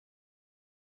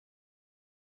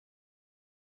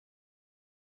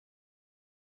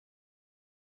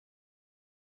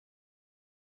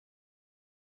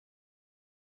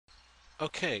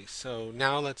Okay, so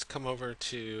now let's come over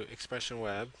to Expression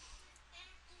Web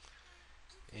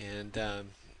and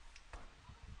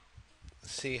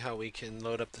see how we can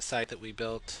load up the site that we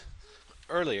built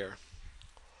earlier.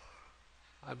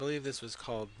 I believe this was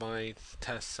called My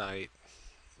Test Site.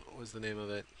 What was the name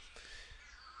of it?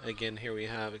 Again, here we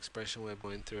have Expression Web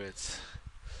going through its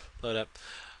load up.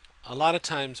 A lot of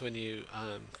times when you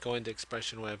go into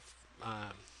Expression Web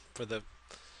for the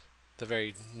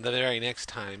very next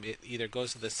time, it either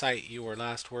goes to the site you were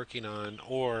last working on,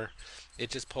 or it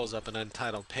just pulls up an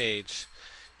untitled page.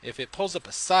 If it pulls up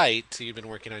a site you've been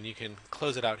working on, you can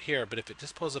close it out here. But if it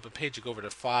just pulls up a page, you go over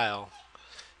to File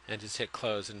and just hit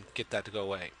Close and get that to go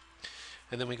away.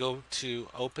 And then we go to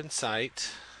Open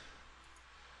Site,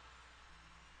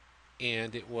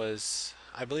 and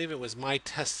I believe it was My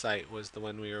Test Site was the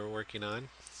one we were working on.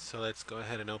 So let's go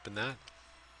ahead and open that.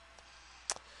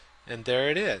 And there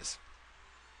it is.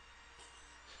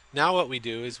 Now what we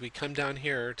do is we come down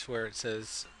here to where it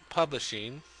says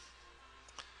Publishing.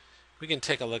 We can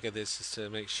take a look at this just to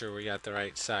make sure we got the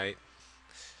right site.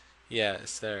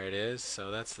 Yes, there it is. So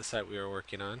that's the site we were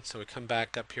working on. So we come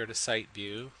back up here to Site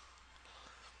View,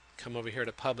 come over here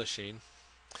to Publishing,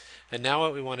 and now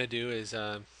what we want to do is,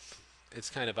 it's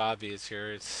kind of obvious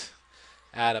here, it's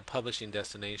add a publishing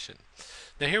destination.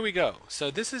 Now here we go.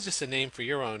 So this is just a name for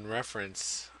your own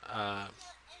reference, and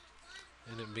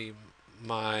it'd be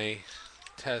My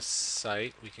Test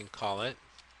Site, we can call it.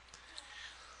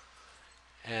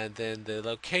 And then the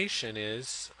location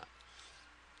is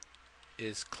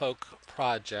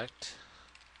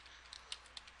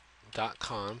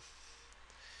cloakproject.com.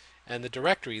 And the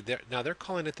directory, now they're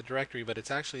calling it the directory, but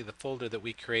it's actually the folder that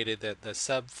we created, that the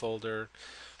subfolder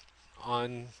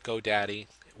on GoDaddy,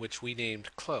 which we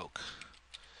named Cloak.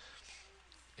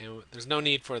 And there's no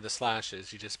need for the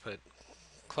slashes. You just put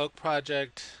Cloak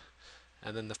Project,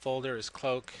 and then the folder is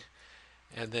Cloak,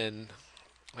 and then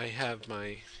I have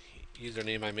my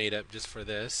username I made up just for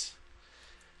this,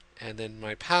 and then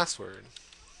my password.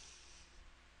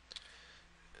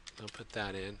 I'll put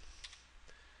that in.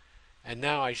 And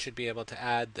now I should be able to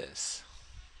add this.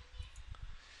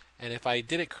 And if I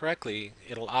did it correctly,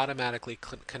 it'll automatically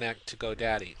connect to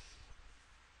GoDaddy.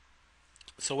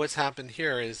 So what's happened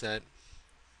here is that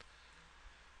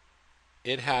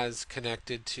it has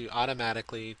connected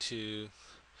automatically to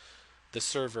the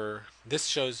server. This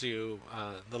shows you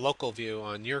the local view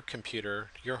on your computer,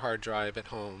 your hard drive at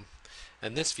home,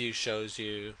 and this view shows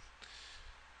you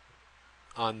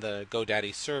on the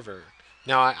GoDaddy server.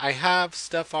 Now I have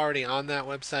stuff already on that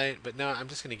website, but now I'm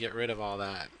just going to get rid of all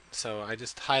that. So I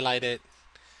just highlight it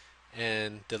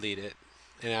and delete it,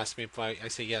 and ask me if I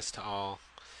say yes to all.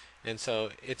 And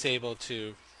so it's able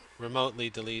to remotely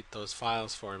delete those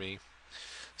files for me.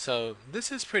 So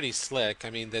this is pretty slick. I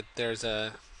mean, that there's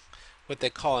what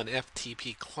they call an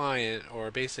FTP client,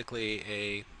 or basically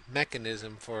a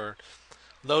mechanism for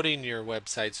loading your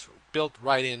websites built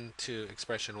right into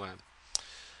Expression Web.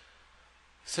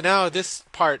 So now this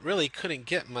part really couldn't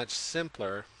get much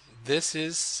simpler. This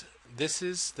is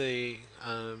the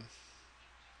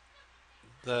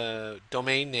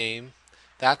domain name.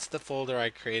 That's the folder I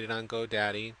created on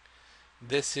GoDaddy.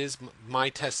 This is my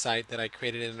test site that I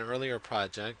created in an earlier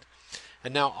project.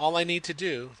 And now all I need to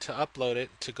do to upload it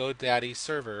to GoDaddy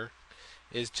server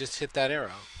is just hit that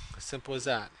arrow. As simple as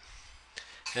that.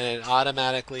 And it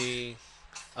automatically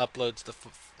uploads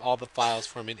all the files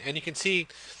for me. And you can see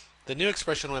the new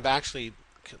Expression Web actually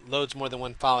loads more than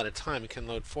one file at a time. It can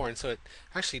load 4, and so it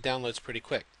actually downloads pretty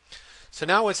quick. So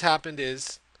now what's happened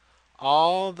is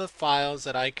all the files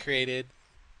that I created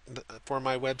for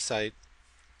my website,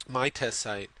 my test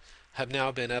site, have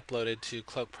now been uploaded to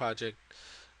Cloak Project,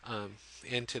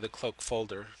 into the Cloak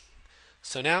folder.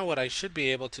 So now what I should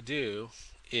be able to do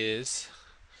is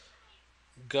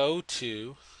go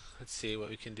to, let's see what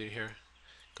we can do here.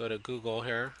 Go to Google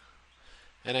here,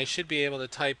 and I should be able to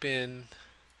type in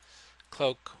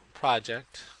Cloak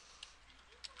Project.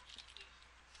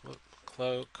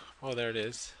 Cloak, oh, there it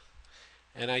is.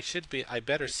 And I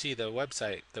better see the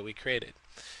website that we created.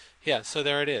 Yeah, so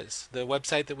there it is. The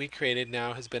website that we created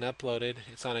now has been uploaded.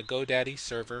 It's on a GoDaddy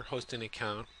server hosting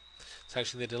account. It's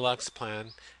actually the deluxe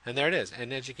plan, and there it is.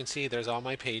 And as you can see, there's all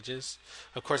my pages.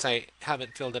 Of course, I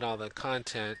haven't filled in all the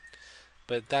content,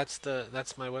 but that's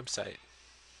my website.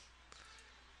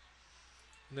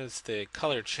 Notice the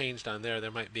color changed on there.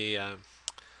 There might be a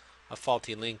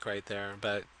faulty link right there,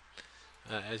 but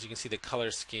as you can see, the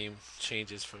color scheme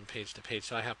changes from page to page,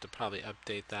 so I have to probably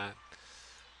update that.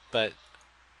 But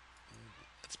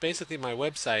it's basically my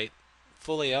website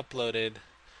fully uploaded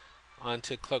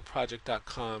onto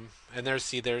cloakproject.com, and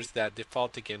there's that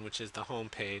default again, which is the home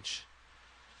page.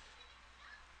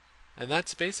 And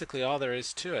that's basically all there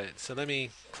is to it. So let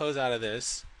me close out of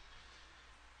this.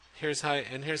 Here's how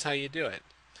you do it.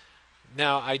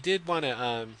 Now I did want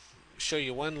to show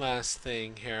you one last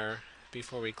thing here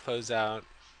before we close out.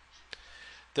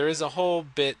 There is a whole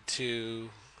bit to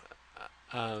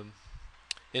um,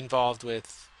 involved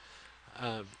with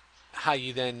um, how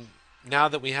you then, now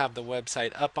that we have the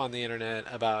website up on the internet,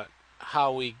 about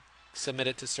how we submit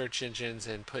it to search engines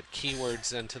and put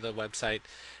keywords into the website.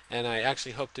 And I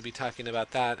actually hope to be talking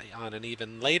about that on an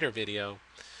even later video.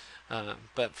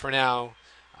 But for now,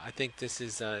 I think this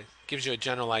is gives you a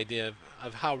general idea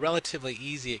of how relatively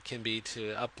easy it can be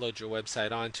to upload your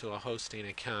website onto a hosting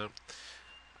account.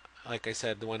 Like I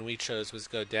said, the one we chose was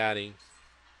GoDaddy.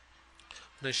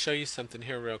 I'm going to show you something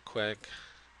here real quick.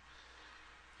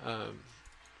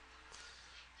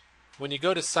 When you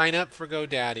go to sign up for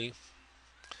GoDaddy,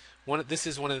 this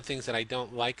is one of the things that I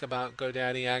don't like about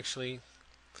GoDaddy actually,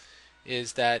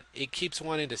 is that it keeps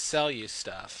wanting to sell you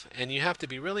stuff. And you have to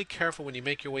be really careful when you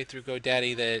make your way through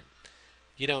GoDaddy that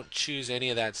you don't choose any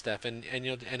of that stuff. And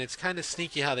it's kind of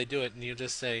sneaky how they do it, and you'll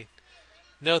just say,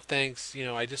 no thanks,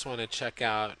 I just want to check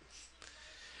out.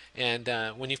 And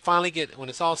when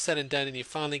it's all said and done and you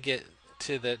finally get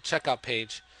to the checkout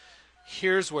page,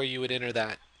 here's where you would enter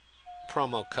that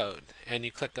promo code, and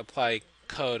you click apply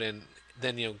code, and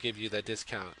then it'll give you the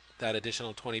discount, that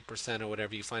additional 20% or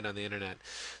whatever you find on the internet.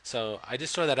 So I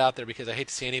just throw that out there because I hate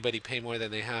to see anybody pay more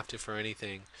than they have to for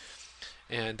anything.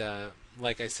 And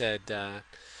like I said,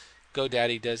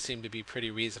 GoDaddy does seem to be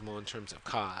pretty reasonable in terms of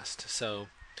cost. So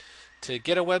to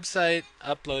get a website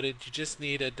uploaded, you just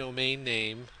need a domain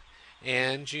name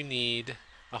and you need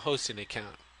a hosting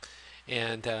account.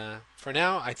 And for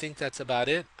now, I think that's about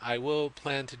it. I will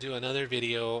plan to do another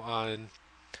video on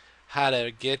how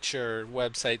to get your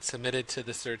website submitted to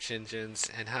the search engines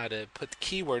and how to put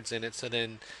keywords in it so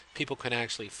then people can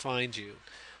actually find you.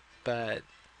 But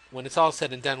when it's all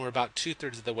said and done, we're about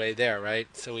 2/3 of the way there, right?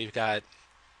 So we've got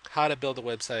how to build a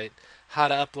website, how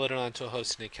to upload it onto a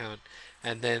hosting account,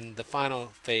 and then the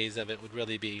final phase of it would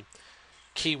really be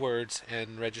keywords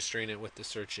and registering it with the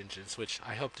search engines, which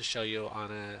I hope to show you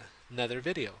on another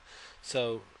video.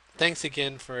 So thanks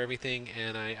again for everything,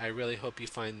 and I really hope you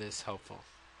find this helpful.